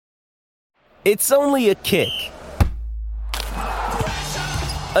It's only a kick,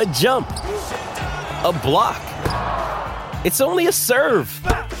 a jump, a block. It's only a serve.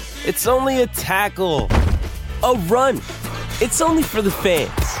 It's only a tackle, a run. It's only for the fans.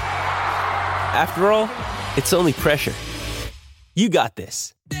 After all, it's only pressure. You got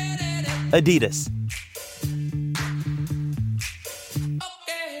this. Adidas.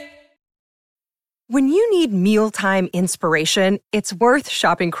 When you need mealtime inspiration, it's worth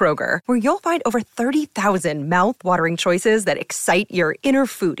shopping Kroger, where you'll find over 30,000 mouth-watering choices that excite your inner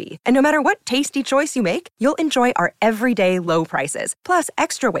foodie. And no matter what tasty choice you make, you'll enjoy our everyday low prices, plus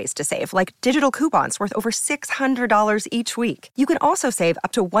extra ways to save, like digital coupons worth over $600 each week. You can also save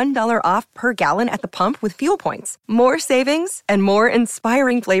up to $1 off per gallon at the pump with fuel points. More savings and more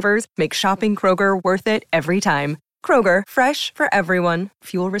inspiring flavors make shopping Kroger worth it every time. Kroger, fresh for everyone.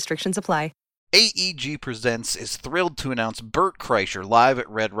 Fuel restrictions apply. AEG Presents is thrilled to announce Bert Kreischer live at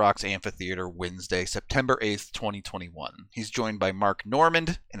Red Rocks Amphitheater Wednesday, September 8th, 2021. He's joined by Mark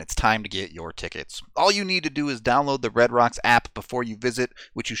Normand, and it's time to get your tickets. All you need to do is download the Red Rocks app before you visit,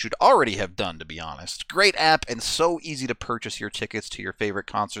 which you should already have done, to be honest. Great app and so easy to purchase your tickets to your favorite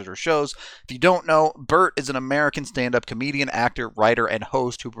concerts or shows. If you don't know, Bert is an American stand-up comedian, actor, writer, and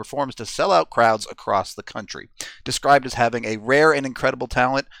host who performs to sellout crowds across the country. Described as having a rare and incredible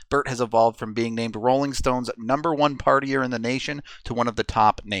talent, Bert has evolved from being named Rolling Stone's #1 partier in the nation to one of the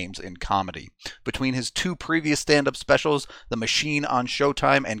top names in comedy. Between his two previous stand-up specials, The Machine on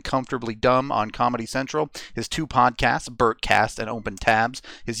Showtime and Comfortably Dumb on Comedy Central, his two podcasts, Bertcast and Open Tabs,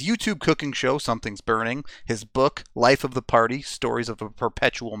 his YouTube cooking show, Something's Burning, his book, Life of the Party, Stories of a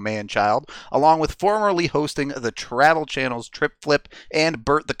Perpetual Man-Child, along with formerly hosting the Travel Channel's Trip Flip and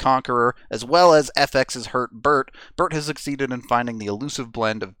Bert the Conqueror, as well as FX's Hurt Bert, Bert has succeeded in finding the elusive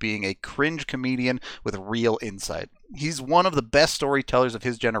blend of being a cringe comedian with real insight. He's one of the best storytellers of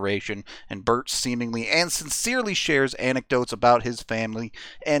his generation, and Bert seemingly and sincerely shares anecdotes about his family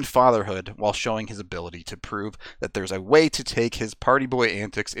and fatherhood while showing his ability to prove that there's a way to take his party boy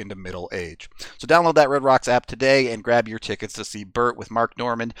antics into middle age. So download that Red Rocks app today and grab your tickets to see Bert with Mark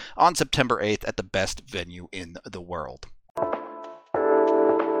Normand on September 8th at the best venue in the world.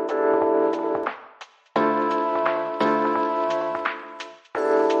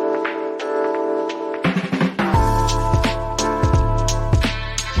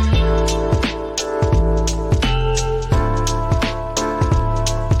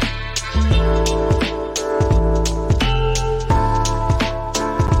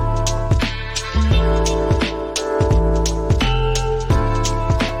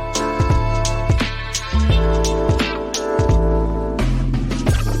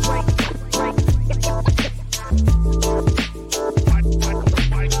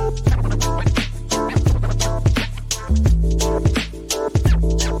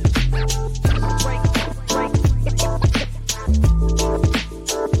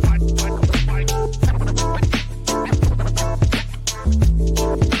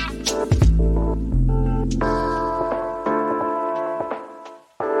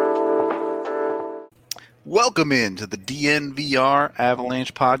 Welcome into the DNVR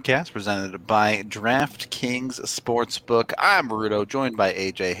Avalanche Podcast presented by DraftKings Sportsbook. I'm Rudo, joined by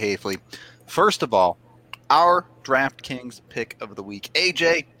AJ Hafley. First of all, our DraftKings pick of the week.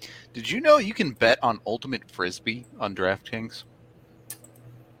 AJ, did you know you can bet on Ultimate Frisbee on DraftKings?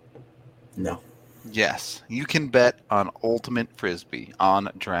 No. Yes, you can bet on Ultimate Frisbee on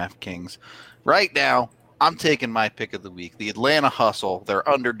DraftKings. Right now, I'm taking my pick of the week. The Atlanta Hustle, they're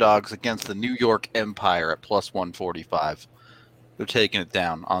underdogs against the New York Empire at plus 145. They're taking it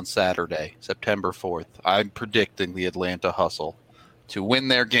down on Saturday, September 4th. I'm predicting the Atlanta Hustle to win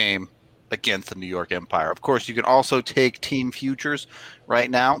their game against the New York Empire. Of course, you can also take team futures. Right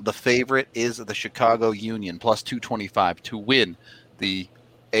now, the favorite is the Chicago Union, plus 225 to win the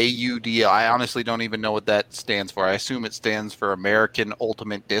AUD. I honestly don't even know what that stands for. I assume it stands for American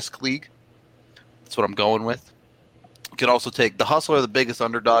Ultimate Disc League. That's what I'm going with. You can also take the Hustler, the biggest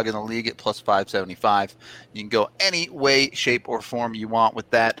underdog in the league, at plus 575. You can go any way, shape, or form you want with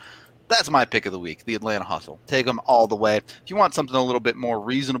that. That's my pick of the week, the Atlanta Hustle. Take them all the way. If you want something a little bit more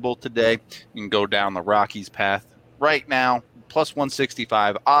reasonable today, you can go down the Rockies path. Right now, plus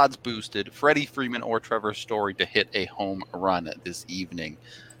 165, odds boosted, Freddie Freeman or Trevor Story to hit a home run this evening.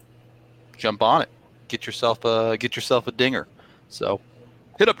 Jump on it. Get yourself a dinger. So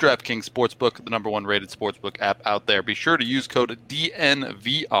hit up DraftKings Sportsbook, the #1 rated sportsbook app out there. Be sure to use code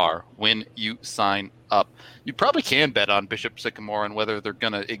DNVR when you sign up. You probably can bet on Bishop Sycamore and whether they're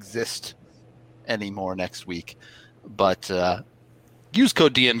going to exist anymore next week. But use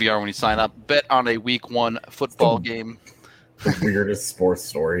code DNVR when you sign up. Bet on a Week 1 football game. The weirdest sports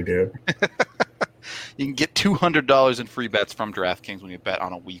story, dude. You can get $200 in free bets from DraftKings when you bet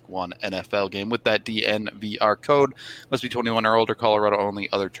on a Week 1 NFL game with that DNVR code. Must be 21 or older, Colorado only.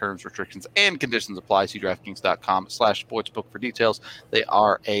 Other terms, restrictions, and conditions apply. See DraftKings.com/sportsbook for details. They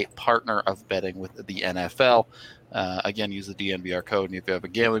are a partner of betting with the NFL. Again, use the DNVR code. And if you have a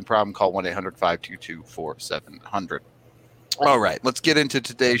gambling problem, call 1-800-522-4700. All right, let's get into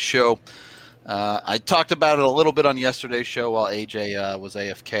today's show. I talked about it a little bit on yesterday's show while AJ was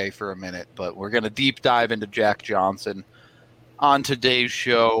AFK for a minute, but we're going to deep dive into Jack Johnson on today's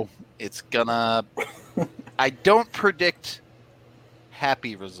show. It's gonna... I don't predict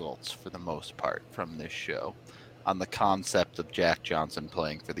happy results for the most part from this show on the concept of Jack Johnson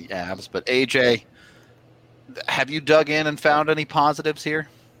playing for the Avs. But AJ, have you dug in and found any positives here?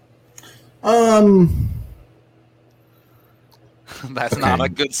 That's okay. Not a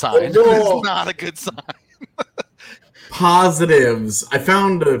good sign. No. That's not a good sign. Positives. I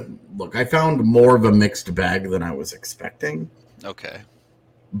found more of a mixed bag than I was expecting. Okay.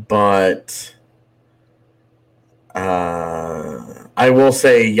 But I will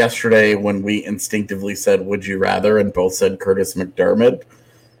say yesterday when we instinctively said, would you rather, and both said Curtis McDermott.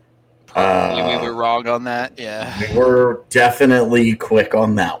 We were wrong on that, yeah. We were definitely quick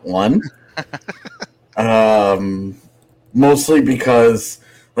on that one. Mostly because,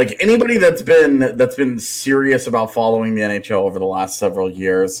 like, anybody that's been serious about following the NHL over the last several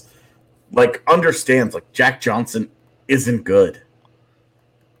years, like, understands, like, Jack Johnson isn't good.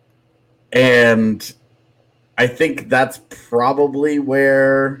 And I think that's probably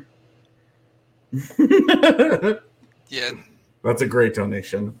where... Yeah. That's a great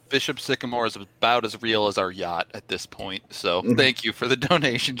donation. Bishop Sycamore is about as real as our yacht at this point, so thank you for the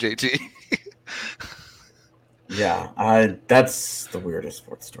donation, JT. Yeah, that's the weirdest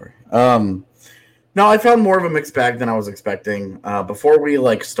sports story. No, I found more of a mixed bag than I was expecting. Before we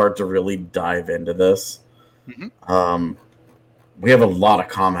start to really dive into this, we have a lot of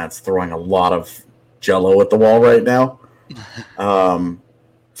comments throwing a lot of Jello at the wall right now.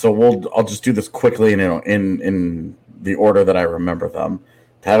 So I'll just do this quickly, in the order that I remember them.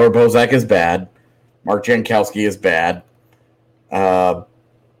 Tyler Bozak is bad. Mark Jankowski is bad.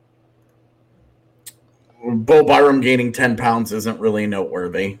 Bo Byram gaining 10 pounds isn't really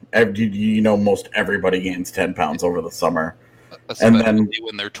noteworthy. Most everybody gains 10 pounds over the summer. And then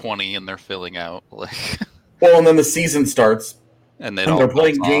when they're 20 and they're filling out. Well, and then the season starts, and they're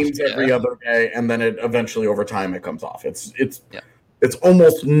playing games every other day, and then it eventually over time it comes off. It's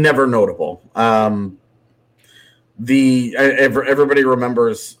almost never notable. Everybody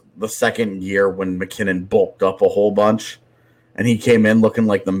remembers the second year when McKinnon bulked up a whole bunch, and he came in looking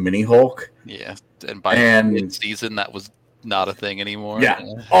like the mini Hulk. Yeah. And by mid-season, that was not a thing anymore. Yeah,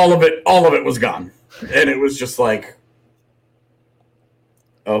 all of it was gone, and it was just like,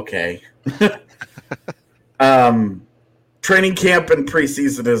 okay. Training camp and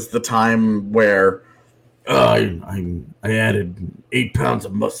preseason is the time where I added 8 pounds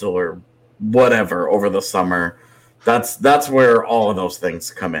of muscle or whatever over the summer. That's where all of those things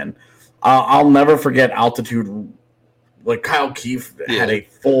come in. I'll never forget altitude. Like Kyle Keefe had a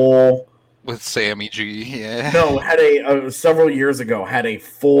full. With Sammy G, yeah. No, had several years ago, had a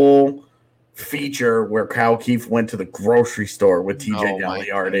full feature where Kyle Keefe went to the grocery store with TJ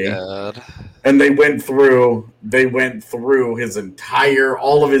Gagliardi. And they went through his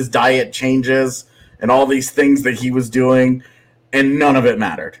all of his diet changes and all these things that he was doing, and none of it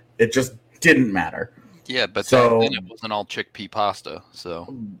mattered. It just didn't matter. Yeah, but then it wasn't all chickpea pasta,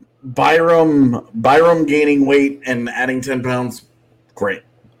 so. Byram gaining weight and adding 10 pounds, great.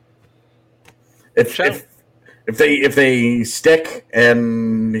 If they stick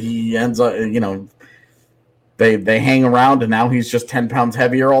and he ends up, they hang around and now he's just 10 pounds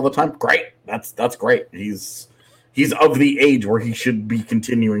heavier all the time, great. That's great. He's of the age where he should be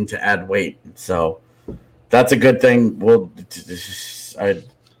continuing to add weight. So that's a good thing. We'll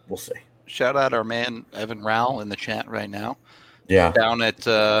see. Shout out our man Evan Rowell in the chat right now. Yeah. Down at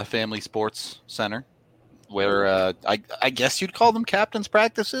Family Sports Center, where I guess you'd call them captain's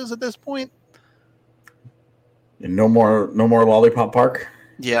practices at this point. And no more Lollipop Park?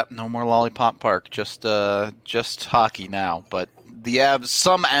 Yeah, no more Lollipop Park. Just hockey now. But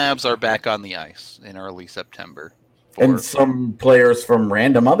some Avs are back on the ice in early September. And some players from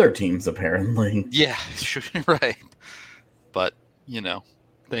random other teams, apparently. Yeah, right. But,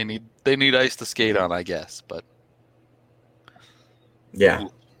 they need ice to skate on, I guess. But yeah.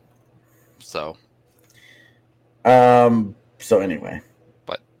 So anyway.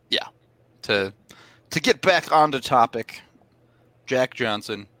 But yeah. To get back onto topic, Jack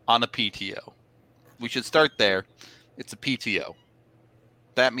Johnson on a PTO. We should start there. It's a PTO.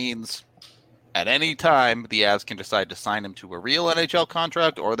 That means at any time the Avs can decide to sign him to a real NHL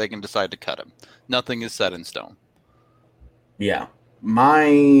contract or they can decide to cut him. Nothing is set in stone. Yeah.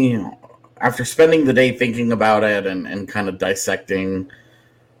 After spending the day thinking about it and kind of dissecting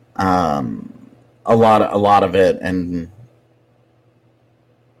a lot of it and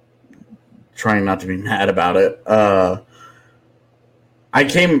trying not to be mad about it, I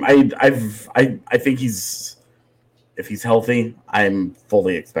think if he's healthy, I'm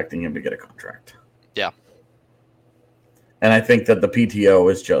fully expecting him to get a contract. Yeah. And I think that the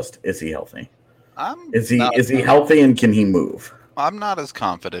PTO is just, is he healthy? Is he healthy and can he move? I'm not as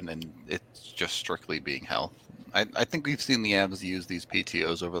confident in it's just strictly being health. I think we've seen the Avs use these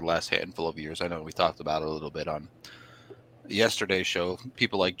PTOs over the last handful of years. I know we talked about it a little bit on yesterday's show.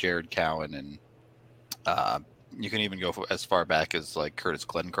 People like Jared Cowan and you can even go as far back as like Curtis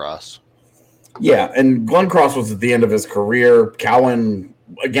Glencross. Yeah, and Glencross was at the end of his career. Cowan,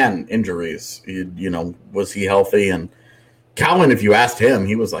 again, injuries. Was he healthy? And Cowan, if you asked him,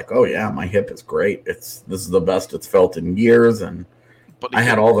 he was like, "Oh yeah, my hip is great. This is the best it's felt in years." And I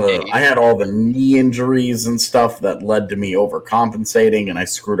had all the knee injuries and stuff that led to me overcompensating, and I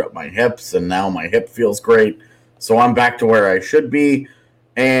screwed up my hips, and now my hip feels great. So I'm back to where I should be,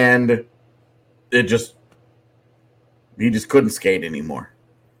 and he just couldn't skate anymore.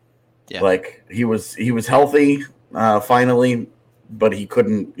 Yeah. Like he was healthy finally, but he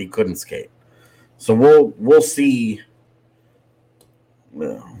couldn't skate. So we'll see.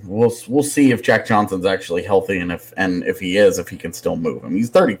 We'll see if Jack Johnson's actually healthy and if he is, if he can still move him. He's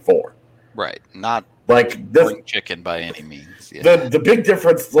 34. Right. Not like this chicken by any means. Yeah. The big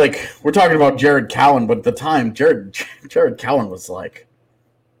difference, like we're talking about Jared Cowan, but at the time Jared Cowan was like,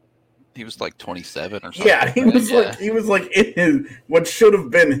 he was like 27 or something. Yeah, he was like in his what should have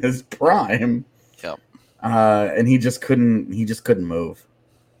been his prime. Yep. And he just couldn't move.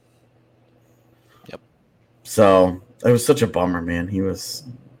 Yep. So it was such a bummer, man. He was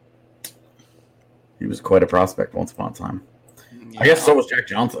quite a prospect once upon a time. Yeah. I guess so was Jack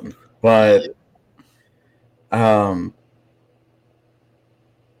Johnson, but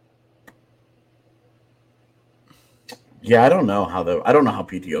yeah, I don't know how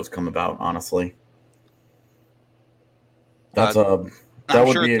PTOs come about, honestly. I'm sure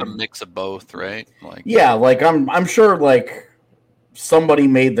it's a mix of both, right? Like, yeah, like I'm sure like somebody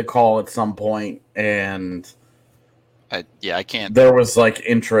made the call at some point, and I can't. There was like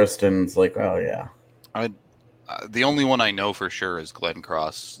interest, and it's like, oh yeah. The only one I know for sure is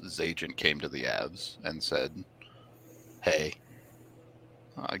Glencross's agent came to the Avs and said, "Hey,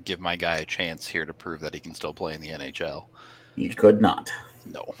 give my guy a chance here to prove that he can still play in the NHL." He could not.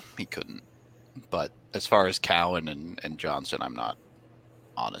 No, he couldn't. But as far as Cowan and Johnson, I'm not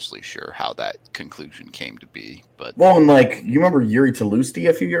honestly sure how that conclusion came to be. But well, and like you remember Yuri Talusti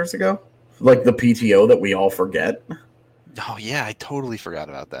a few years ago, like the PTO that we all forget. Oh yeah, I totally forgot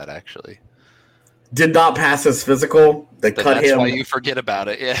about that. Actually, did not pass his physical. They cut him. That's why you forget about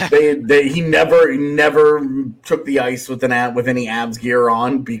it. Yeah, he never took the ice with any Avs gear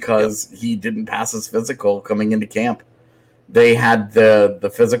on because he didn't pass his physical coming into camp. They had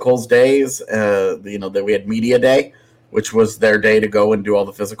the physicals days, that we had media day, which was their day to go and do all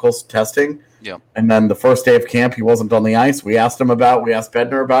the physicals testing. Yeah. And then the first day of camp, he wasn't on the ice. We asked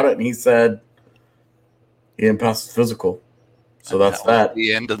Bednar about it, and he said he didn't pass his physical. So that's that.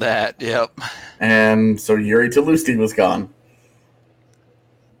 The end of that. Yep. And so Yuri Talusti was gone.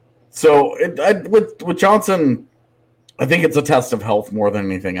 So with Johnson, I think it's a test of health more than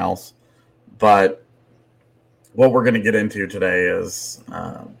anything else. But what we're going to get into today is...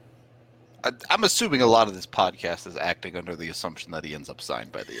 I'm assuming a lot of this podcast is acting under the assumption that he ends up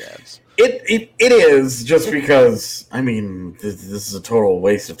signed by the Avs. It is, just because, I mean, this is a total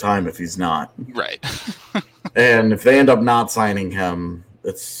waste of time if he's not. Right. And if they end up not signing him,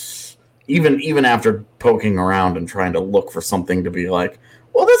 it's... Even after poking around and trying to look for something to be like,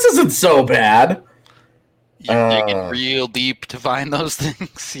 well, this isn't so bad. You're digging real deep to find those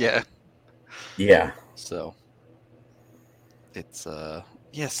things, yeah. Yeah. So... It's,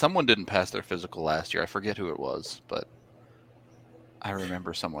 someone didn't pass their physical last year. I forget who it was, but I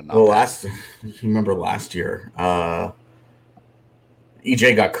remember someone not. Well, you remember last year, EJ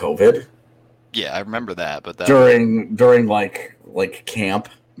got COVID. Yeah, I remember that, but that during like camp.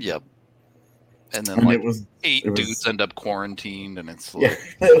 Yep. And then it was 8 dudes end up quarantined, and it's like...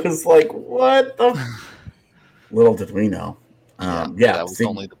 Yeah, it was like, what the... Little did we know. That was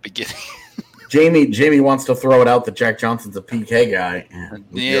only the beginning. Jamie wants to throw it out that Jack Johnson's a PK guy.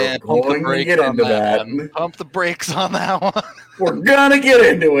 Yeah, pump the brakes on that. Pump the brakes on that one. We're gonna get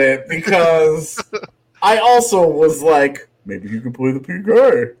into it because I also was like, maybe you can play the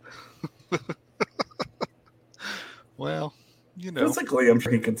PK. Well, you know. Physically, I'm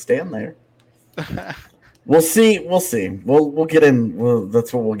sure he can stand there. We'll see. We'll get in.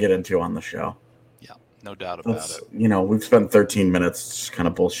 That's what we'll get into on the show. Yeah, no doubt about it. You know, we've spent 13 minutes just kind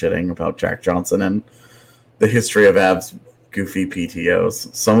of bullshitting about Jack Johnson and the history of Avs goofy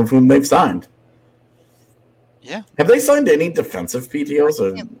PTOs, some of whom they've signed. Yeah. Have they signed any defensive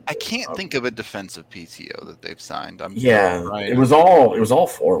PTOs? I can't think of a defensive PTO that they've signed. Right. It was all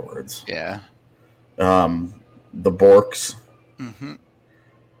forwards. Yeah. The Borks. Mm-hmm.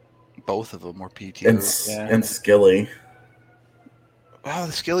 Both of them were PTOs. And Skilly. Wow,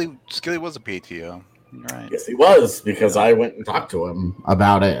 Skilly was a PTO. Right. Yes, he was, because I went and talked to him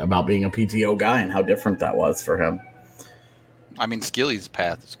about it, about being a PTO guy and how different that was for him. I mean, Skilly's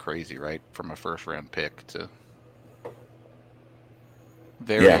path is crazy, right? From a first-round pick to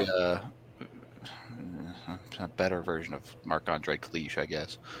a better version of Marc-Andre Cliche, I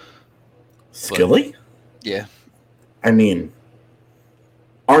guess. Skilly? Yeah. I mean,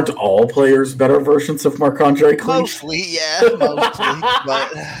 aren't all players better versions of Marc-Andre Cliche? Mostly, yeah. Mostly,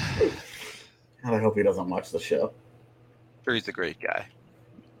 but... God, I hope he doesn't watch the show. Sure, he's a great guy.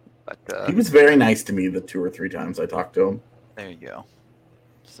 But he was very nice to me the 2 or 3 times I talked to him. There you go.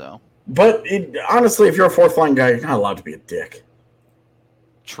 So... But honestly, if you're a fourth-line guy, you're not allowed to be a dick.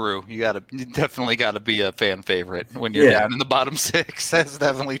 True. You definitely got to be a fan favorite when you're down in the bottom 6. That's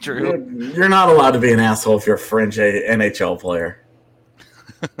definitely true. You're not allowed to be an asshole if you're a fringe NHL player.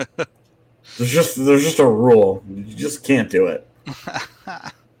 There's just a rule. You just can't do it.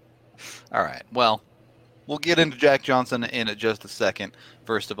 All right. Well, we'll get into Jack Johnson in just a second.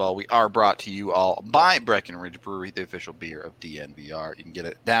 First of all, we are brought to you all by Breckenridge Brewery, the official beer of DNVR. You can get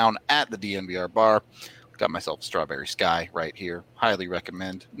it down at the DNVR bar. Got myself Strawberry Sky right here. Highly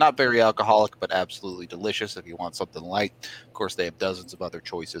recommend. Not very alcoholic, but absolutely delicious if you want something light. Of course, they have dozens of other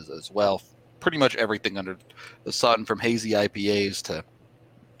choices as well. Pretty much everything under the sun, from hazy IPAs to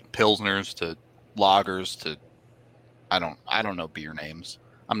Pilsners to lagers to I don't know beer names.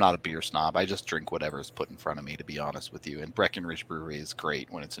 I'm not a beer snob. I just drink whatever is put in front of me, to be honest with you. And Breckenridge Brewery is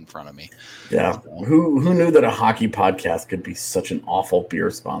great when it's in front of me. Yeah. So. Who knew that a hockey podcast could be such an awful beer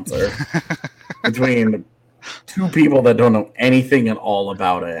sponsor? Between 2 people that don't know anything at all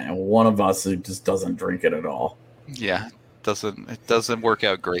about it and one of us who just doesn't drink it at all. Yeah. It doesn't work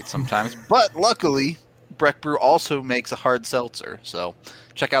out great sometimes. But luckily, Breck Brew also makes a hard seltzer. So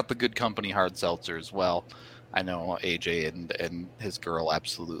check out the Good Company hard seltzer as well. I know AJ and his girl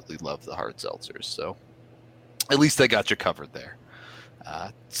absolutely love the hard seltzers, so at least they got you covered there.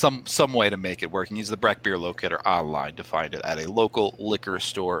 Some way to make it work. And use the Breck Beer Locator online to find it at a local liquor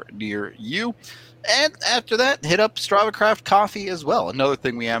store near you. And after that, hit up Strava Craft Coffee as well. Another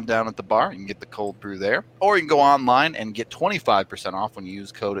thing we have down at the bar. You can get the cold brew there. Or you can go online and get 25% off when you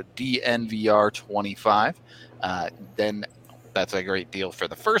use code DNVR25. Then that's a great deal for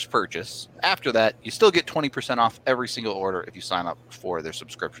the first purchase. After that, you still get 20% off every single order if you sign up for their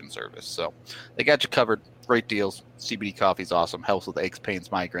subscription service. So they got you covered. Great deals. CBD coffee is awesome. Helps with aches, pains,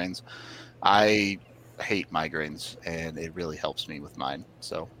 migraines. I hate migraines, and it really helps me with mine.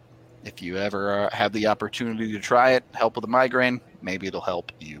 So if you ever have the opportunity to try it, help with a migraine, maybe it'll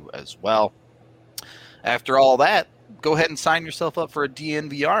help you as well. After all that, go ahead and sign yourself up for a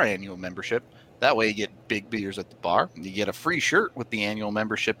DNVR annual membership. That way you get big beers at the bar. You get a free shirt with the annual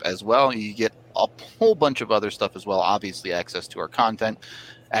membership as well. You get a whole bunch of other stuff as well. Obviously, access to our content,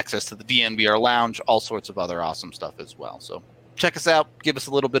 access to the DNVR Lounge, all sorts of other awesome stuff as well. So check us out. Give us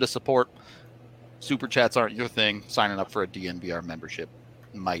a little bit of support. Super chats aren't your thing. Signing up for a DNVR membership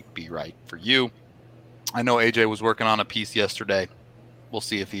might be right for you. I know AJ was working on a piece yesterday. We'll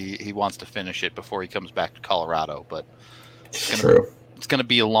see if he wants to finish it before he comes back to Colorado. But it's going to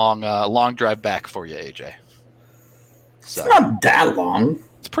be a long drive back for you, AJ. So, it's not that long.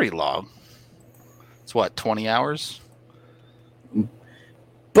 It's pretty long. It's what, 20 hours?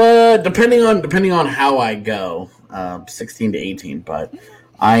 But depending on how I go, 16 to 18. But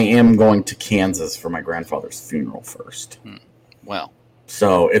I am going to Kansas for my grandfather's funeral first. Well,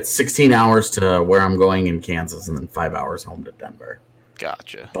 so it's 16 hours to where I'm going in Kansas, and then 5 hours home to Denver.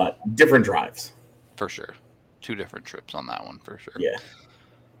 Gotcha. But different drives. For sure. 2 different trips on that one, for sure. Yeah.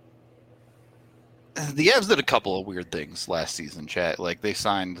 The Avs did a couple of weird things last season, chat. Like, they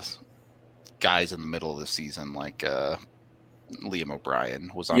signed guys in the middle of the season, like Liam O'Brien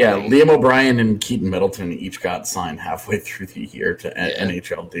was on. Yeah, Liam O'Brien and Keaton Middleton each got signed halfway through the year to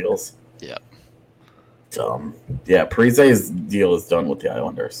NHL deals. Yeah. So, Parise's deal is done with the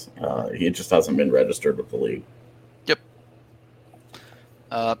Islanders. He just hasn't been registered with the league. Yep.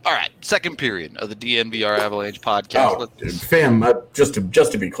 All right, second period of the DNVR Avalanche podcast. Fam, just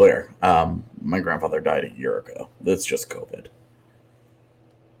to be clear, my grandfather died a year ago. That's just COVID.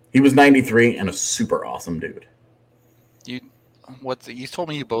 He was 93 and a super awesome dude. You told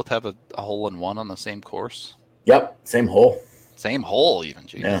me you both have a hole in one on the same course? Yep, same hole. Same hole, even.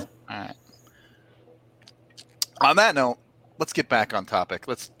 Jesus. Yeah. All right. On that note, let's get back on topic.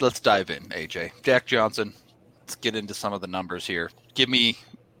 Let's dive in, AJ. Jack Johnson. Let's get into some of the numbers here. Give me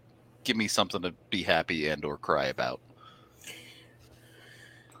something to be happy and or cry about.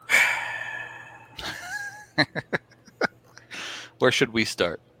 Where should we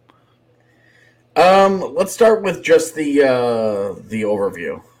start? Let's start with just the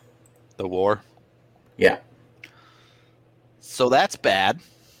overview. The war? Yeah. So that's bad.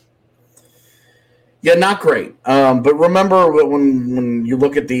 Yeah, not great. But remember when you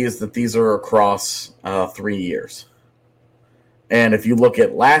look at these, that these are across 3 years. And if you look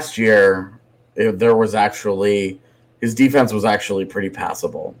at last year, his defense was actually pretty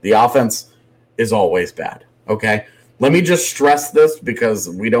passable. The offense is always bad. Okay? Let me just stress this because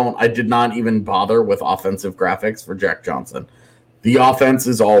I did not even bother with offensive graphics for Jack Johnson. The offense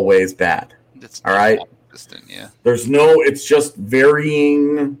is always bad. All right? Yeah. It's just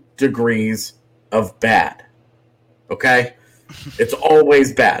varying degrees of bad. Okay? It's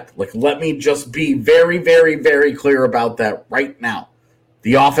always bad. Like, let me just be very, very, very clear about that right now.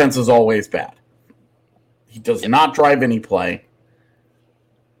 The offense is always bad. He does not drive any play.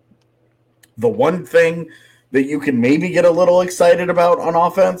 The one thing that you can maybe get a little excited about on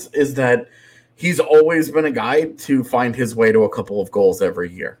offense is that he's always been a guy to find his way to a couple of goals every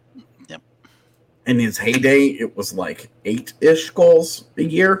year. Yep. In his heyday, it was like 8-ish goals a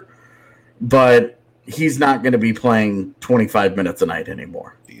year. But he's not going to be playing 25 minutes a night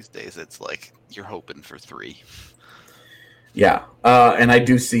anymore. These days, it's like you're hoping for 3. Yeah, and I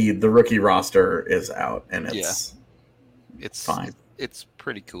do see the rookie roster is out, and it's fine. It's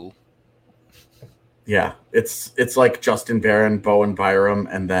pretty cool. Yeah, it's like Justin Barron, Bowen Byram,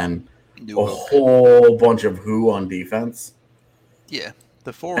 and then whole bunch of who on defense. Yeah,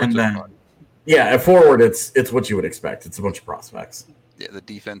 the forwards are fun. Yeah, at forward, it's what you would expect. It's a bunch of prospects. Yeah, the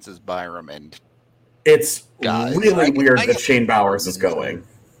defense is Byram and it's really weird that Shane Bowers is going.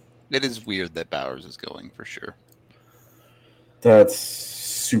 It is weird that Bowers is going for sure. That's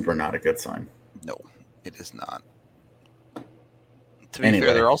super not a good sign. No, it is not. To be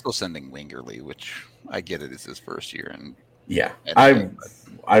fair, they're also sending Wingerly, which I get it is his first year. And yeah,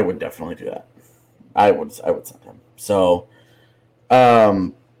 I would definitely do that. I would send him. So,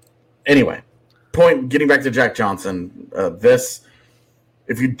 anyway, getting back to Jack Johnson,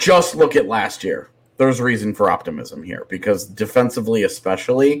 if you just look at last year, there's reason for optimism here because defensively,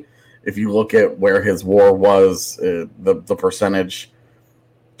 especially if you look at where his WAR was, the percentage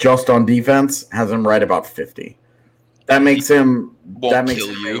just on defense has him right about 50. That makes him That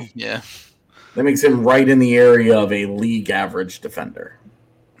makes him right in the area of a league average defender.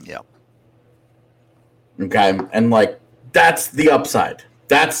 Yeah. Okay, and like that's the upside.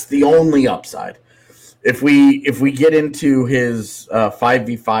 That's the only upside. If we get into his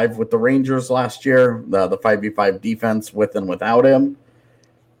 5v5 with the Rangers last year, the 5v5 defense with and without him,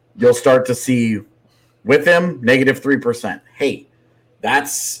 you'll start to see with him -3%. Hey,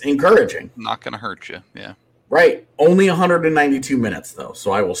 that's encouraging. Not going to hurt you. Yeah. Right. Only 192 minutes though,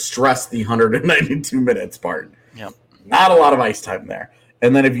 so I will stress the 192 minutes part. Yep. Not a lot of ice time there.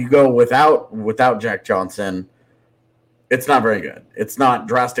 And then if you go without Jack Johnson, it's not very good. It's not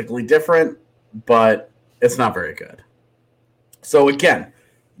drastically different, but it's not very good. So again,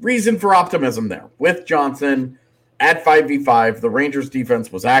 reason for optimism there. With Johnson at 5v5, the Rangers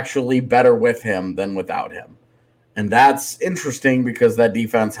defense was actually better with him than without him. And that's interesting because that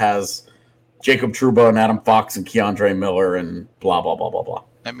defense has Jacob Trouba and Adam Fox and Keandre Miller and blah, blah, blah, blah, blah.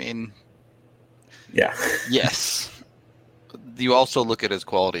 I mean, yeah. Yes. You also look at his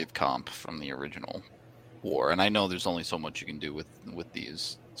quality of comp from the original war. And I know there's only so much you can do with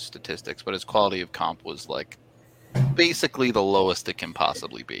these statistics, but his quality of comp was like basically the lowest it can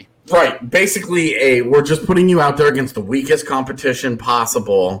possibly be. Right. Basically, we're just putting you out there against the weakest competition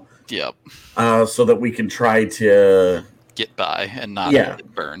possible. Yep. So that we can try to get by and not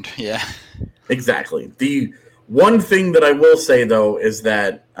get burned. Yeah. Exactly. The one thing that I will say, though, is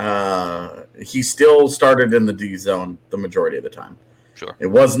that he still started in the D zone the majority of the time. Sure. It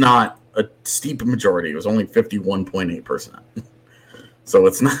was not a steep majority. It was only 51.8%. So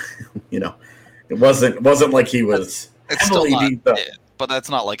it's not, it wasn't like he was heavily deep. But that's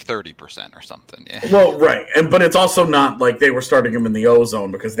not like 30% or something. Yeah. Well, right. But it's also not like they were starting him in the O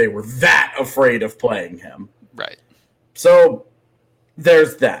zone because they were that afraid of playing him. Right. So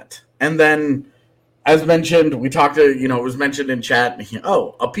there's that. And then, as mentioned, we talked to, it was mentioned in chat, a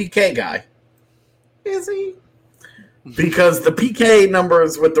PK guy. Is he? Because the PK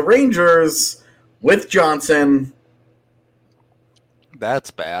numbers with the Rangers, with Johnson.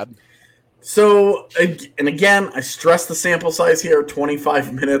 That's bad. So, and again, I stress the sample size here,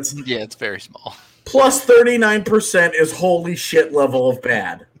 25 minutes. Yeah, it's very small. Plus 39% is holy shit level of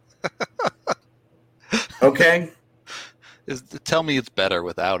bad. Okay? Tell me it's better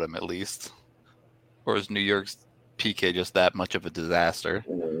without him, at least. Or is New York's PK just that much of a disaster?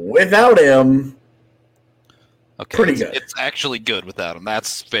 Without him, okay, pretty good. It's actually good without him.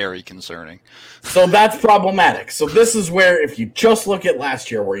 That's very concerning. So that's problematic. So this is where, if you just look at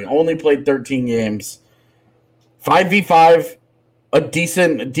last year, where you only played 13 games, 5v5, a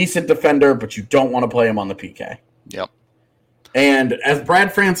decent defender, but you don't want to play him on the PK. Yep. And as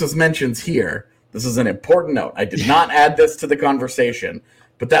Brad Francis mentions here, this is an important note. I did not add this to the conversation,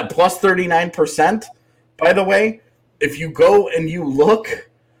 but that plus 39%, by the way, if you go and you look,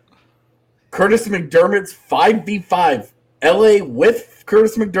 Curtis McDermott's 5v5 LA with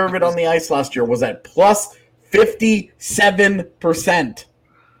Curtis McDermott on the ice last year was at plus 57%.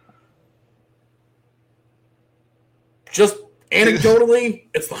 Just anecdotally,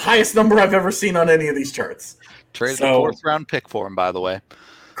 it's the highest number I've ever seen on any of these charts. Traded a 4th round pick for him, by the way.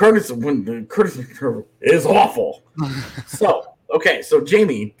 Curtis McDermott is awful. So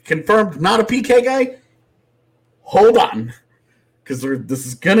Jamie, confirmed not a PK guy? Hold on, because this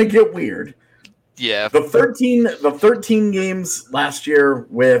is going to get weird. Yeah. The 13 games last year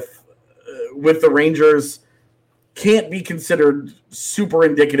with the Rangers can't be considered super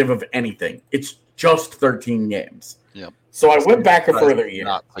indicative of anything. It's just 13 games. Yep. So I went back a further year.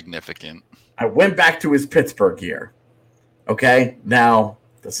 Not significant. I went back to his Pittsburgh year. Okay, now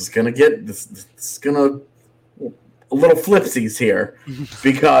this is gonna get a little flipsies here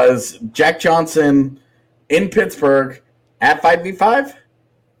because Jack Johnson in Pittsburgh at 5v5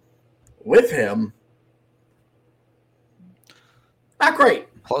 with him, not great.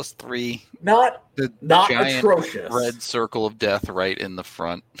 Plus 3. Not giant atrocious. Red circle of death right in the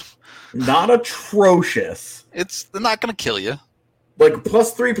front. Not atrocious. They're not going to kill you. Like,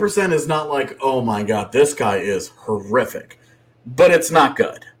 plus 3% is not like, oh my god, this guy is horrific. But it's not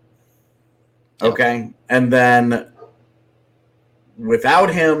good. Okay? And then, without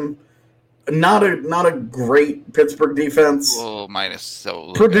him, not a great Pittsburgh defense. Oh, minus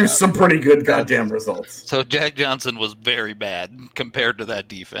so. Produced some pretty good goddamn results. So Jack Johnson was very bad compared to that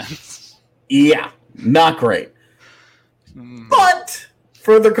defense. Yeah, not great. But,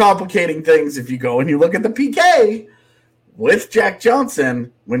 further complicating things, if you go and you look at the PK with Jack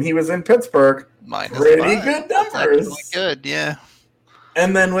Johnson when he was in Pittsburgh, minus pretty 5. good numbers. That's good, yeah.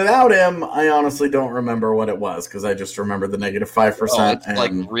 And then without him, I honestly don't remember what it was because I just remember the negative 5%. Oh, it's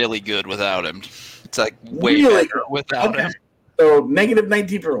like really good without him. It's like way better without him. So negative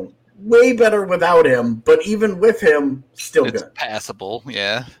 19%, way better without him, but even with him, still it's good. Passable,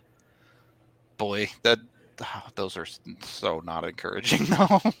 yeah. Boy, those are so not encouraging.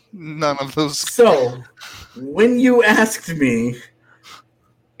 No, none of those. So, when you asked me,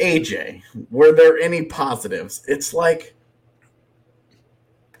 AJ, were there any positives? It's like,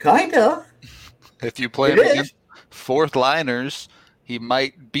 kinda. If you play him against 4th liners, he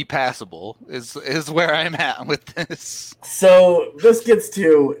might be passable. Is where I'm at with this. So this gets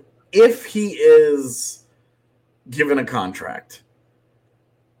to if he is given a contract.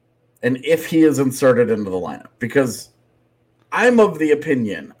 And if he is inserted into the lineup, because I'm of the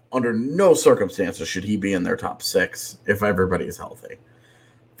opinion, under no circumstances should he be in their top 6 if everybody is healthy.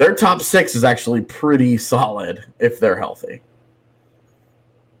 Their top 6 is actually pretty solid if they're healthy.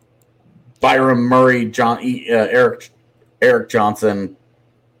 Byram, Murray, Eric Johnson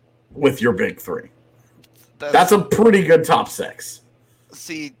with your big 3. That's a pretty good top 6.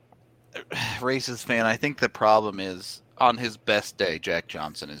 See, racist fan, I think the problem is on his best day, Jack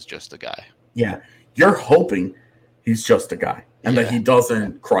Johnson is just a guy. Yeah, you're hoping he's just a guy and that he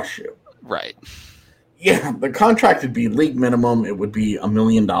doesn't crush you. Right. Yeah, the contract would be league minimum. It would be $1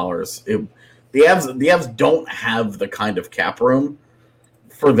 million. The Avs don't have the kind of cap room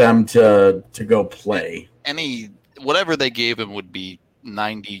for them to go play. Whatever they gave him would be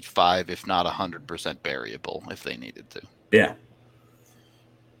 95, if not 100% variable if they needed to. Yeah.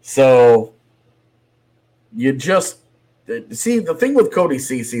 So you just see the thing with Cody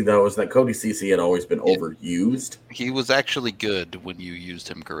Ceci though is that Cody Ceci had always been overused. He was actually good when you used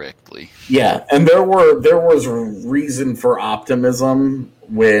him correctly. Yeah, and there was reason for optimism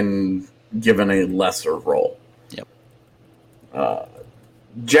when given a lesser role. Yep.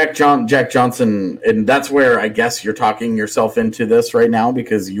 Jack Johnson, and that's where I guess you're talking yourself into this right now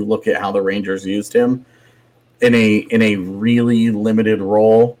because you look at how the Rangers used him in a really limited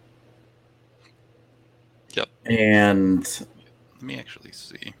role. Yep. And let me actually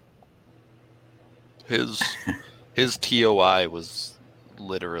see. His TOI was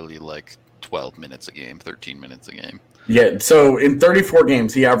literally like 12 minutes a game, 13 minutes a game. Yeah, so in 34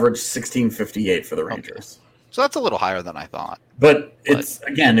 games, he averaged 16.58 for the Rangers. Okay. So that's a little higher than I thought. But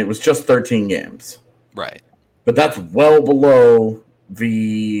it was just 13 games. Right. But that's well below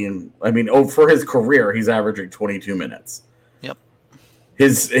for his career, he's averaging 22 minutes. Yep.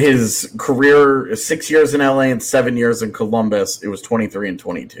 His career, 6 years in LA and 7 years in Columbus, it was 23 and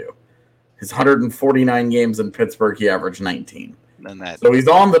 22. His 149 games in Pittsburgh, he averaged 19. So he's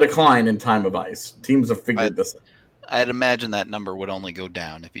on the decline in time of ice. Teams have figured this out. I'd imagine that number would only go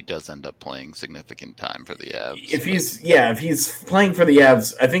down if he does end up playing significant time for the Avs. If he's playing for the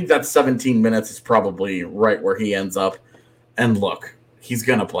Avs, I think that 17 minutes is probably right where he ends up. And look, he's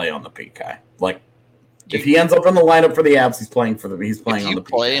going to play on the PK. If he ends up in the lineup for the Avs, he's playing on the PK. If you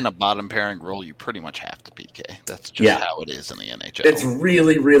play in a bottom pairing role, you pretty much have to PK. That's just how it is in the NHL. It's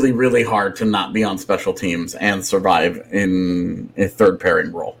really, really, really hard to not be on special teams and survive in a third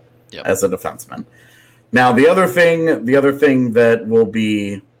pairing role as a defenseman. Now, the other thing that will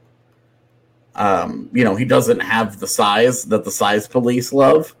be, he doesn't have the size that the size police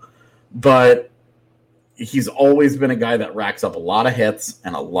love, but he's always been a guy that racks up a lot of hits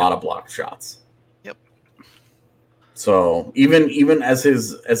and a lot of blocked shots. Yep. So even as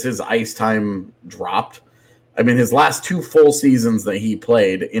his ice time dropped, I mean, his last 2 full seasons that he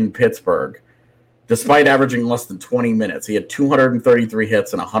played in Pittsburgh, despite averaging less than 20 minutes, he had 233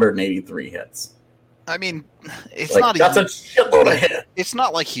 hits and 183 hits. I mean, it's that's a shitload of hits. It's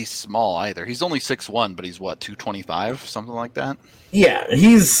not like he's small either. He's only 6'1", but he's 225, something like that. Yeah,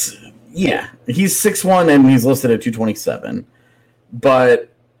 he's 6'1" and he's listed at 227.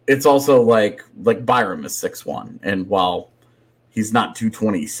 But it's also like Byram is 6'1", and while he's not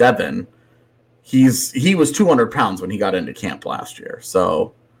 227, he was 200 pounds when he got into camp last year.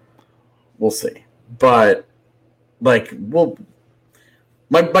 So we'll see. But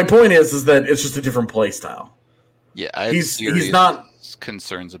My point is that it's just a different play style. Yeah, he's not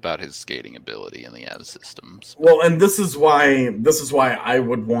concerns about his skating ability in the Avs systems. Well, and this is why I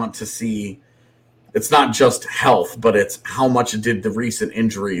would want to see. It's not just health, but it's how much did the recent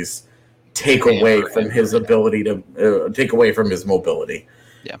injuries take away from his ability to take away from his mobility.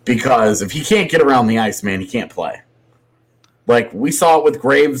 Yeah, because if he can't get around the ice, man, he can't play. Like we saw it with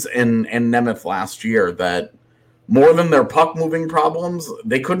Graves and Nemeth last year that. More than their puck-moving problems,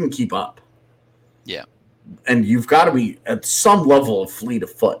 they couldn't keep up. Yeah. And you've got to be at some level of fleet of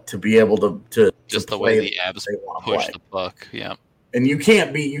foot to be able to just the way the Avs push the puck, yeah. And you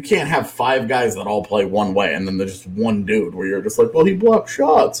can't have 5 guys that all play one way, and then there's just one dude where you're just like, well, he blocks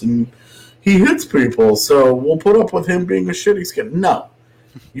shots, and he hits people, so we'll put up with him being a shitty skin. No.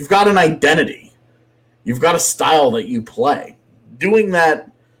 You've got an identity. You've got a style that you play. Doing that,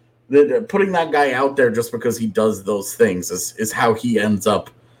 putting that guy out there just because he does those things is how he ends up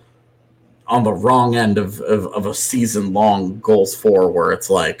on the wrong end of a season-long goals for, where it's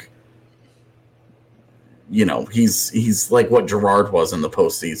like, he's like what Girard was in the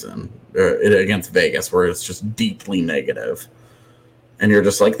postseason against Vegas, where it's just deeply negative. And you're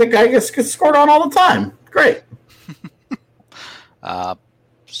just like, the guy gets scored on all the time. Great.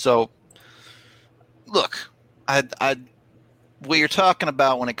 So, look, what you're talking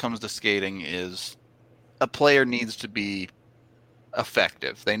about when it comes to skating is a player needs to be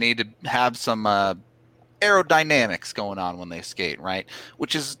effective. They need to have some aerodynamics going on when they skate, right?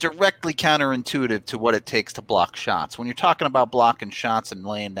 Which is directly counterintuitive to what it takes to block shots. When you're talking about blocking shots and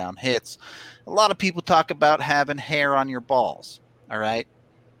laying down hits, a lot of people talk about having hair on your balls, all right?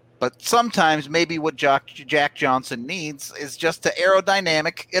 But sometimes maybe what Jack Johnson needs is just to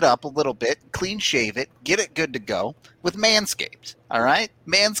aerodynamic it up a little bit, clean shave it, get it good to go with Manscaped. All right?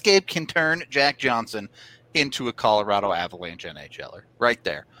 Manscaped can turn Jack Johnson into a Colorado Avalanche NHLer right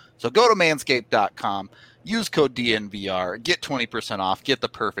there. So go to manscaped.com, use code DNVR, get 20% off, get the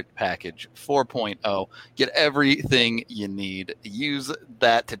perfect package 4.0, get everything you need. Use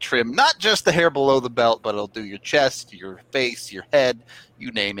that to trim not just the hair below the belt, but it'll do your chest, your face, your head,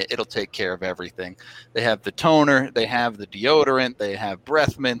 you name it. It'll take care of everything. They have the toner, they have the deodorant, they have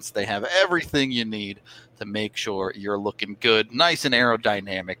breath mints, they have everything you need to make sure you're looking good, nice and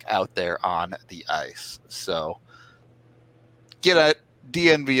aerodynamic out there on the ice. So get a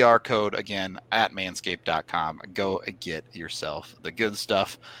DNVR code again at manscaped.com. Go get yourself the good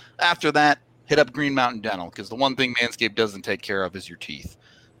stuff. After that, hit up Green Mountain Dental, because the one thing Manscaped doesn't take care of is your teeth.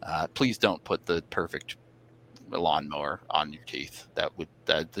 Please don't put the perfect lawnmower on your teeth.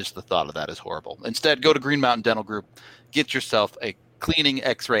 Just the thought of that is horrible. Instead, go to Green Mountain Dental Group, get yourself a cleaning,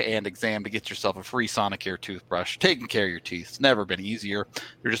 x-ray, and exam to get yourself a free Sonicare toothbrush. Taking care of your teeth, it's never been easier.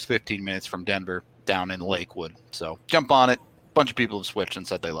 They're just 15 minutes from Denver down in Lakewood. So jump on it. A bunch of people have switched and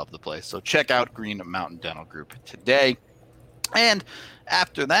said they love the place. So check out Green Mountain Dental Group today. And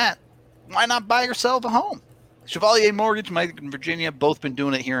after that, why not buy yourself a home? Chevalier Mortgage, Mike and Virginia, both been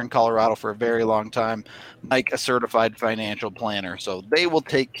doing it here in Colorado for a very long time. Mike, a certified financial planner. So they will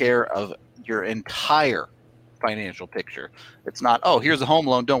take care of your entire financial picture. It's not, oh, here's a home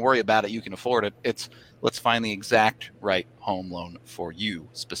loan, don't worry about it, you can afford it. It's, let's find the exact right home loan for you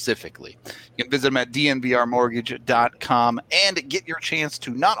specifically. You can visit them at dnvrmortgage.com and get your chance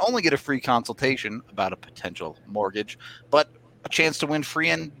to not only get a free consultation about a potential mortgage, but a chance to win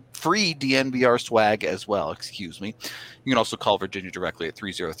free DNVR swag as well. Excuse me. You can also call Virginia directly at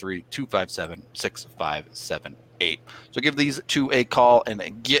 303-257-6578. So give these two a call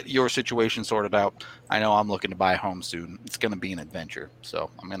and get your situation sorted out. I know I'm looking to buy a home soon. It's going to be an adventure,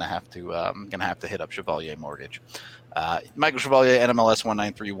 so I'm going to have to hit up Chevalier Mortgage. Michael Chevalier, NMLS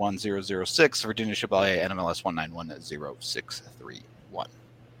 1931006. Virginia Chevalier, NMLS 1910631.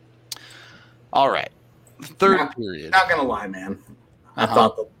 All right. Third period. Not gonna lie, man. I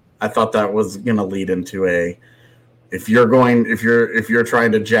thought that was gonna lead into a if you're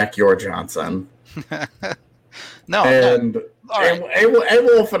trying to jack your Johnson. No. And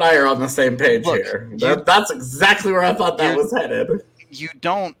A-Wolf and I are on the same page here. That's exactly where I thought that was headed. You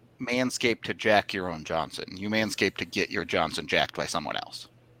don't manscape to jack your own Johnson. You manscape to get your Johnson jacked by someone else.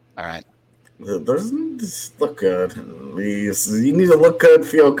 All right. Just look good. You need to look good,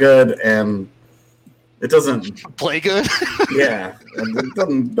 feel good, and it doesn't play good. Yeah, it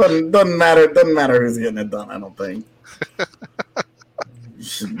doesn't matter who's getting it done. I don't think.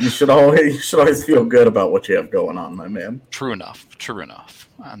 You should always feel good about what you have going on, my man. True enough.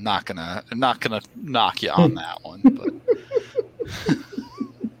 I'm not gonna knock you on that one.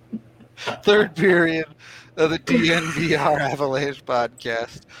 But third period of the DNVR Avalanche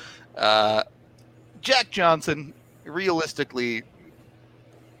podcast. Jack Johnson, realistically,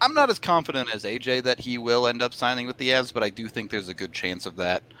 I'm not as confident as AJ that he will end up signing with the Avs, but I do think there's a good chance of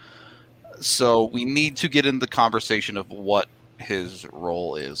that. So we need to get into the conversation of what his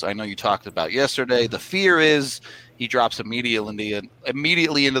role is. I know you talked about yesterday. The fear is he drops immediately into the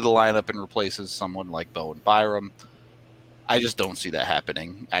lineup and replaces someone like Bo and Byram. I just don't see that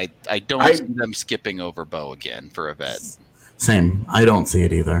happening. I don't see them skipping over Bo again for a vet. Same. I don't see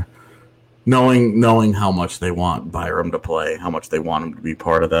it either. Knowing how much they want Byram to play, how much they want him to be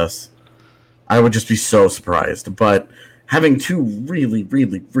part of this, I would just be so surprised. But having two really,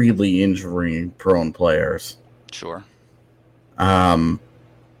 really, really injury-prone players, sure, in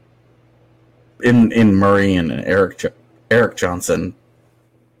Murray and Eric Johnson,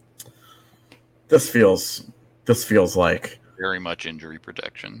 this feels like very much injury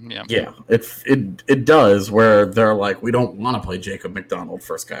protection. Yeah, it does. Where they're like, we don't want to play Jacob McDonald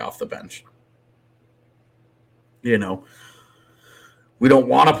first guy off the bench. You know, we don't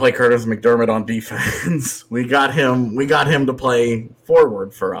want to play Curtis McDermott on defense. We got him to play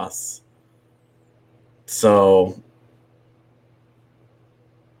forward for us. So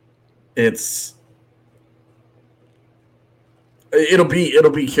it'll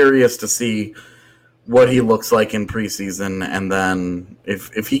be curious to see what he looks like in preseason, and then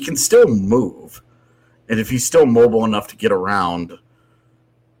if he can still move, and if he's still mobile enough to get around,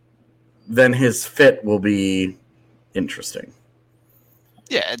 then his fit will be interesting.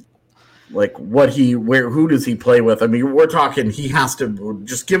 Yeah. Like who does he play with? I mean, we're talking he has to,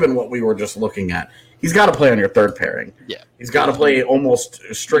 just given what we were just looking at, he's got to play on your third pairing. Yeah. He's got to play almost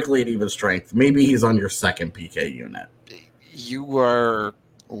strictly at even strength. Maybe he's on your second PK unit. You are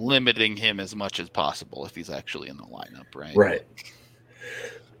limiting him as much as possible if he's actually in the lineup, right? Right.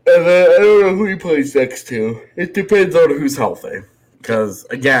 And I don't know who he plays next to. It depends on who's healthy. Because,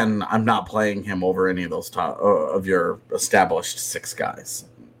 again, I'm not playing him over any of those top of your established six guys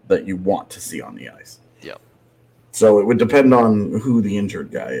that you want to see on the ice. Yep. So it would depend on who the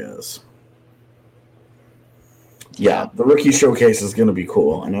injured guy is. Yeah, the rookie showcase is going to be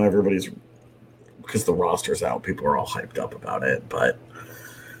cool. I know everybody's, because the roster's out, people are all hyped up about it, but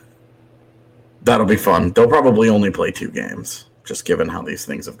that'll be fun. They'll probably only play 2 games, just given how these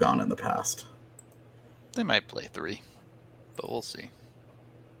things have gone in the past. They might play 3, but we'll see.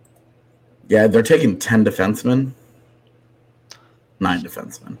 Yeah, they're taking 10 defensemen. 9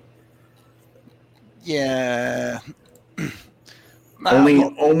 defensemen. Yeah.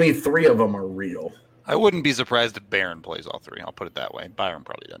 Only 3 of them are real. I wouldn't be surprised if Barron plays all three. I'll put it that way. Byron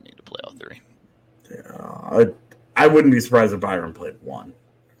probably doesn't need to play all three. Yeah, I wouldn't be surprised if Byron played one.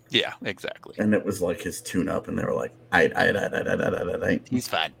 Yeah, exactly. And it was like his tune-up, and they were like, I. He's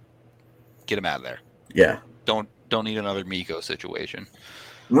fine. Get him out of there. Yeah. Don't need another Miko situation.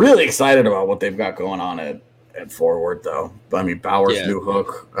 Really excited about what they've got going on at forward, though. I mean, Bauer's new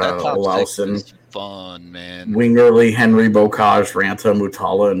hook, Olausen. Fun, man. Wingerly, Henry, Bocage, Ranta,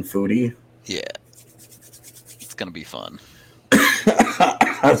 Mutala, and Foodie. Yeah. It's going to be fun.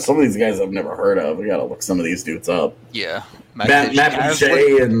 Some of these guys I've never heard of. We got to look some of these dudes up. Yeah. Matt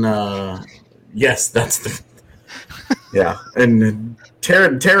Boucher and yes, that's the yeah. And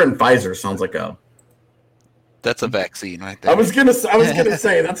Terran Pfizer sounds like that's a vaccine right there. I was gonna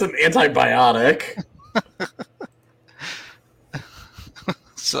say that's an antibiotic.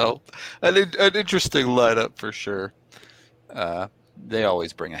 So an interesting lineup for sure. They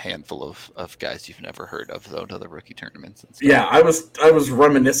always bring a handful of guys you've never heard of, though, to the rookie tournaments. And stuff. Yeah, I was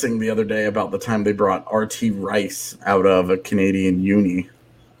reminiscing the other day about the time they brought R.T. Rice out of a Canadian uni.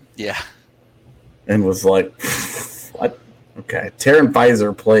 Yeah. And was like, what? Okay. Terran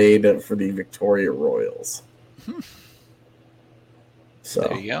Pfizer played for the Victoria Royals. So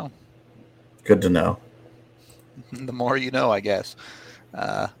there you go. Good to know. The more you know, I guess.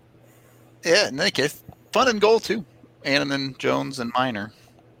 Yeah, in any case, fun and goal, too. Anneman, Jones, and Minor.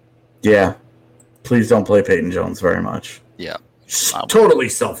 Yeah. Please don't play Peyton Jones very much. Yeah. Totally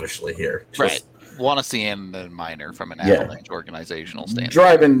selfishly here. Right. Want to see Anneman and Minor from an Avalanche organizational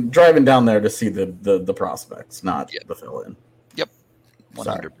standpoint. Driving down there to see the prospects, not the fill-in. Yep.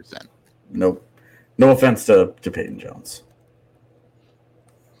 100%. Nope. No offense to Peyton Jones.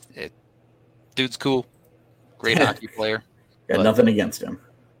 Dude's cool. Great hockey player. Got nothing against him.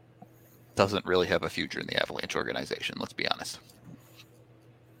 Doesn't really have a future in the Avalanche organization, let's be honest.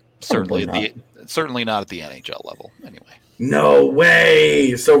 Certainly not at the NHL level, anyway. No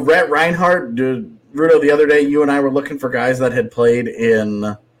way. So Rhett Reinhardt, Rudo, the other day you and I were looking for guys that had played in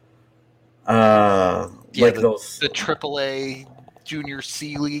the AAA Junior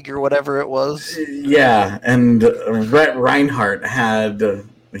C League or whatever it was. Yeah, and Rhett Reinhardt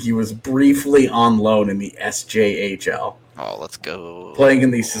he was briefly on loan in the SJHL. Oh, let's go. Playing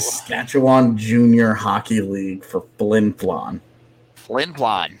in the Saskatchewan Junior Hockey League for Flin Flon. Flin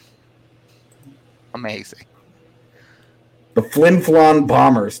Flon. Amazing. The Flin Flon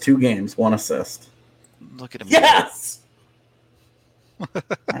Bombers, 2 games, 1 assist. Look at him. Yes!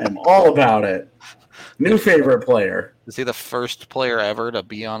 I am all about it. New favorite player. Is he the first player ever to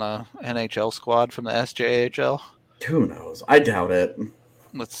be on a NHL squad from the SJHL? Who knows? I doubt it.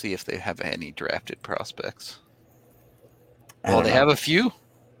 Let's see if they have any drafted prospects. Oh, they have a few.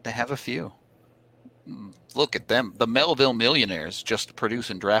 They have a few. Look at them. The Melville Millionaires just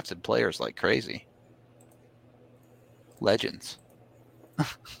producing drafted players like crazy. Legends.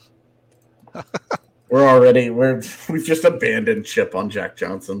 We've just abandoned ship on Jack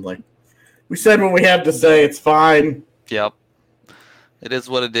Johnson. Like, we said what we had to say. It's fine. Yep. It is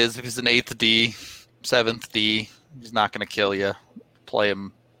what it is. If he's an 8th D, 7th D, he's not going to kill you. Play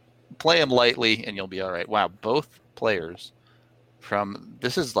him lightly, and you'll be all right. Wow, both players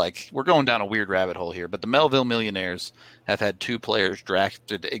this is like, we're going down a weird rabbit hole here, but the Melville Millionaires have had 2 players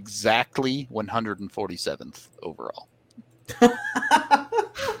drafted exactly 147th overall.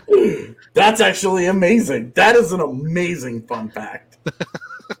 That's actually amazing. That is an amazing fun fact.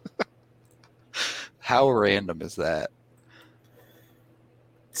 How random is that?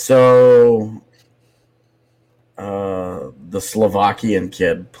 So, the Slovakian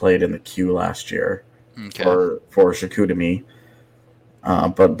kid played in the Q last year for Shakutami.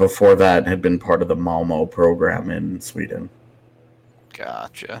 But before that had been part of the Malmo program in Sweden.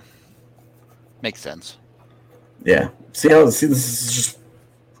 Gotcha. Makes sense. Yeah. This is just,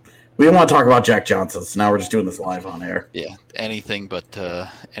 we don't want to talk about Jack Johnson, so now we're just doing this live on air. Yeah. Anything but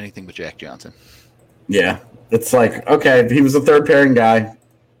Jack Johnson. Yeah. It's like, okay, he was a third pairing guy.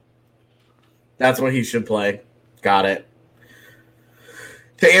 That's what he should play. Got it.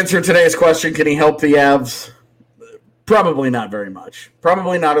 To answer today's question, can he help the Avs? Probably not very much.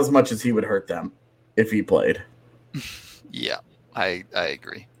 Probably not as much as he would hurt them if he played. Yeah, I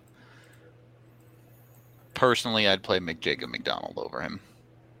agree. Personally, I'd play Jacob McDonald over him.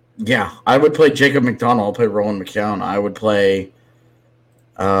 Yeah, I would play Jacob McDonald. I'll play Rowan McKeown. I would play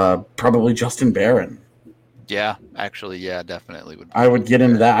probably Justin Barron. Yeah, actually, yeah, definitely would. I would get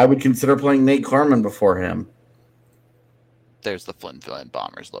into that. I would consider playing Nate Klarman before him. There's the Flin Flon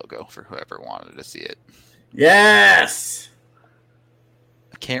Bombers logo for whoever wanted to see it. Yes!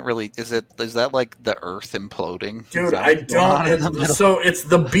 can't really. Is that like the Earth imploding? Dude, I don't. So it's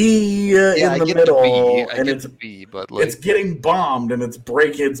the B yeah, in the middle, and it's the B, but like, it's getting bombed and it's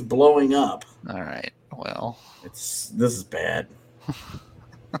blowing up. All right, well, this is bad.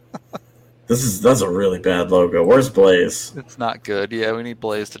 That's a really bad logo. Where's Blaze? It's not good. Yeah, we need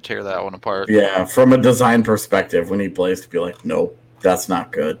Blaze to tear that one apart. Yeah, from a design perspective, we need Blaze to be like, nope, that's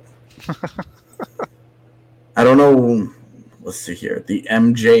not good. I don't know. Let's see here. The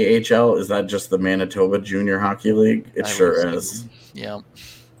MJHL, is that just the Manitoba Junior Hockey League? It sure is. Yeah. All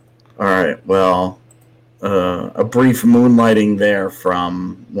right. Well, a brief moonlighting there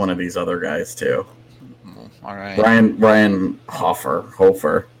from one of these other guys too. All right. Ryan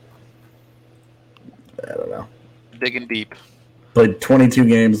Hofer. I don't know. Digging deep. Played 22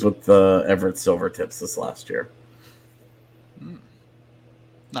 games with the Everett Silvertips this last year.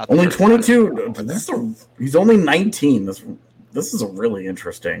 Not only 22. He's only 19. This is a really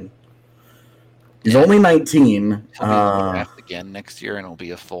interesting. He's only 19. Draft again next year, and he'll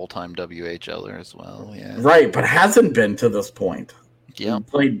be a full-time WHLer as well. Yeah. Right, but hasn't been to this point. Yeah. He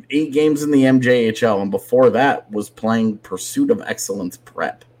played 8 games in the MJHL, and before that was playing Pursuit of Excellence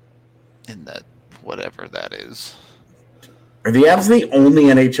Prep. In that, whatever that is. Are the Avs the only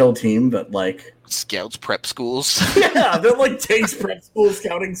NHL team that, like... Scouts prep schools? Yeah, that, like, takes prep school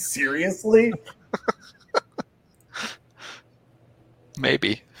scouting seriously?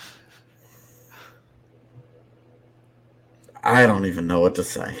 Maybe. I don't even know what to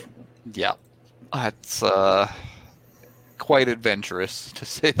say. Yeah. That's quite adventurous, to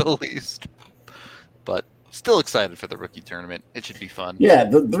say the least. But still excited for the rookie tournament. It should be fun. Yeah,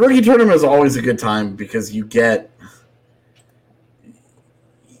 the rookie tournament is always a good time because you get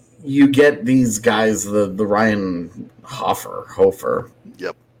these guys, the Ryan Hofer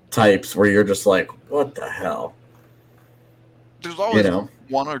yep. types, where you're just like, what the hell? There's always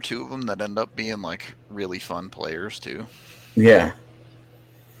one or two of them that end up being like really fun players too. Yeah.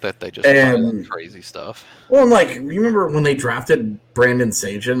 That they just find crazy stuff. Well, like, you remember when they drafted Brandon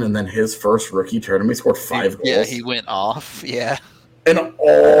Sajan and then his first rookie tournament, he scored 5 goals? Yeah, he went off, yeah. And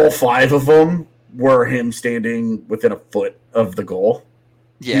all 5 of them were him standing within a foot of the goal.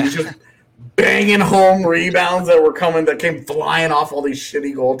 Yeah. He was just banging home rebounds that came flying off all these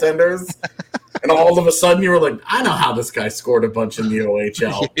shitty goaltenders. And all of a sudden you were like, I know how this guy scored a bunch in the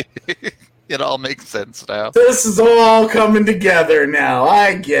OHL. It all makes sense now. This is all coming together now.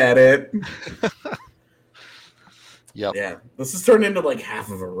 I get it. Yep. Yeah. This has turned into like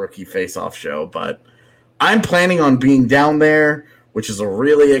half of a rookie face-off show, but I'm planning on being down there, which is a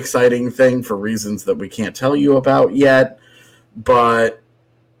really exciting thing for reasons that we can't tell you about yet. But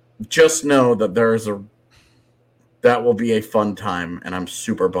just know that that will be a fun time, and I'm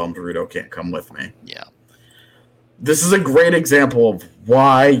super bummed Rudo can't come with me. Yeah. This is a great example of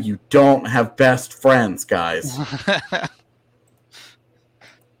why you don't have best friends, guys.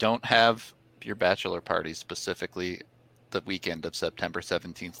 Don't have your bachelor party specifically the weekend of September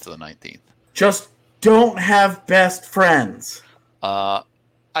 17th to the 19th. Just don't have best friends. I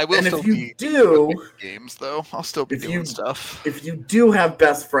will. And if you do games, though, I'll still be doing stuff. If you do have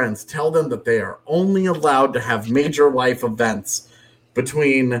best friends, tell them that they are only allowed to have major life events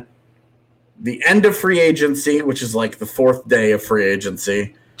between the end of free agency, which is like the 4th day of free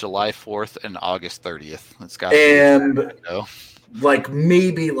agency, July 4th and August 30th. It's got and like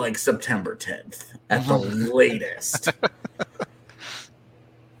maybe like September 10th at the latest.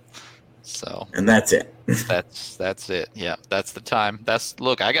 So, and that's it. That's it. Yeah, that's the time.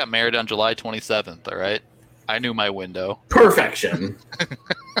 Look, I got married on July 27th, all right? I knew my window. Perfection.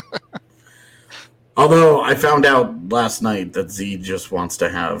 Although I found out last night that Z just wants to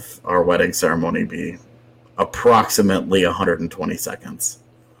have our wedding ceremony be approximately 120 seconds.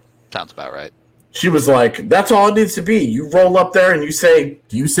 Sounds about right. She was like, that's all it needs to be. You roll up there and you say,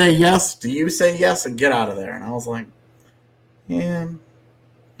 do you say yes? Do you say yes? And get out of there. And I was like, yeah.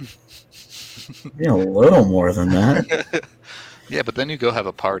 A little more than that. Yeah, but then you go have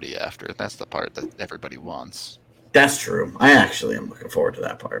a party after. That's the part that everybody wants. That's true. I actually am looking forward to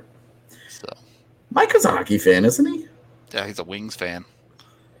that part. So, Micah's a hockey fan, isn't he? Yeah, he's a Wings fan.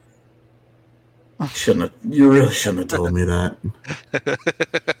 You really shouldn't have told me that.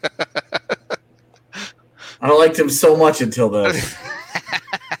 I liked him so much until this.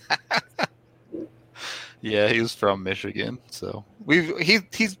 Yeah, he was from Michigan, so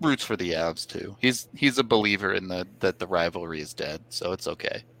he's roots for the Avs too. He's a believer in that the rivalry is dead, so it's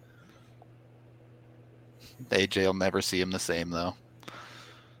okay. AJ will never see him the same though.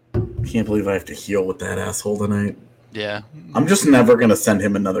 Can't believe I have to heal with that asshole tonight. Yeah, I'm just never gonna send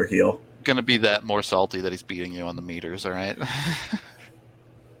him another heal. Gonna be that more salty that he's beating you on the meters. All right.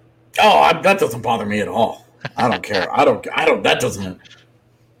 That doesn't bother me at all. I don't care.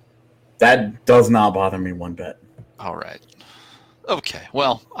 That does not bother me one bit. All right. Okay.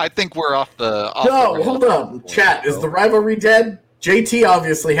 Well, I think we're off the. No, hold up. Chat, is the rivalry dead? JT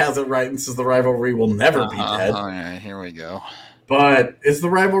obviously has it right and says the rivalry will never be dead. All right, here we go. But is the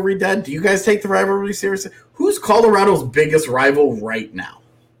rivalry dead? Do you guys take the rivalry seriously? Who's Colorado's biggest rival right now?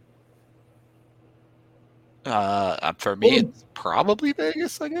 For me, it's probably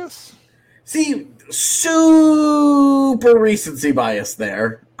Vegas, I guess. See, super recency bias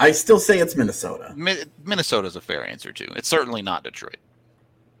there. I still say it's Minnesota. Minnesota's a fair answer, too. It's certainly not Detroit.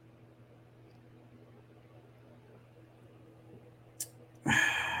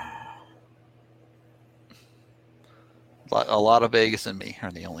 A lot of Vegas and me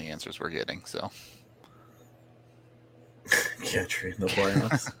are the only answers we're getting, so. Kadri in the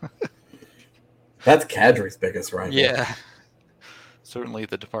playoffs. That's Kadri's biggest rival. Yeah. Certainly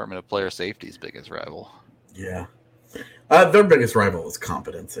the Department of Player Safety's biggest rival. Yeah. Their biggest rival is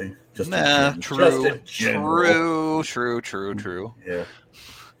competency. True. Yeah.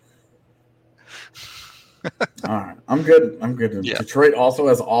 All right. I'm good. Yeah. Detroit also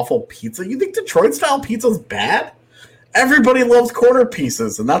has awful pizza. You think Detroit-style pizza's bad? Everybody loves corner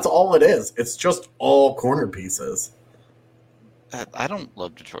pieces, and that's all it is. It's just all corner pieces. I don't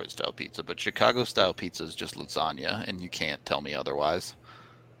love Detroit-style pizza, but Chicago-style pizza is just lasagna, and you can't tell me otherwise.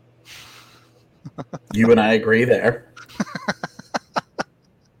 You and I agree there.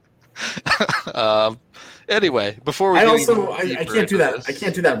 Anyway, before we I can't do that. I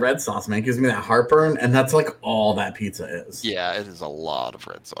can't do that red sauce, man. It gives me that heartburn, and that's like all that pizza is. Yeah, it is a lot of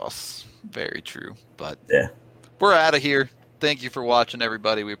red sauce. Very true. But yeah, we're out of here. Thank you for watching,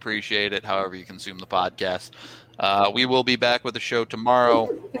 everybody. We appreciate it. However you consume the podcast. We will be back with a show tomorrow.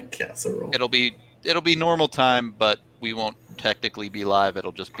 Casserole. It'll be normal time, but we won't technically be live.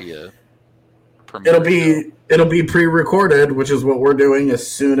 It'll just be a premiere. It'll be pre-recorded, which is what we're doing as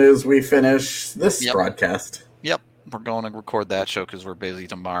soon as we finish this broadcast. Yep, we're going to record that show because we're busy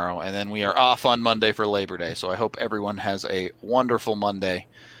tomorrow, and then we are off on Monday for Labor Day. So I hope everyone has a wonderful Monday.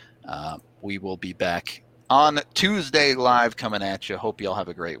 We will be back on Tuesday live coming at you. Hope you all have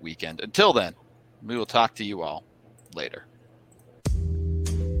a great weekend. Until then, we will talk to you all later.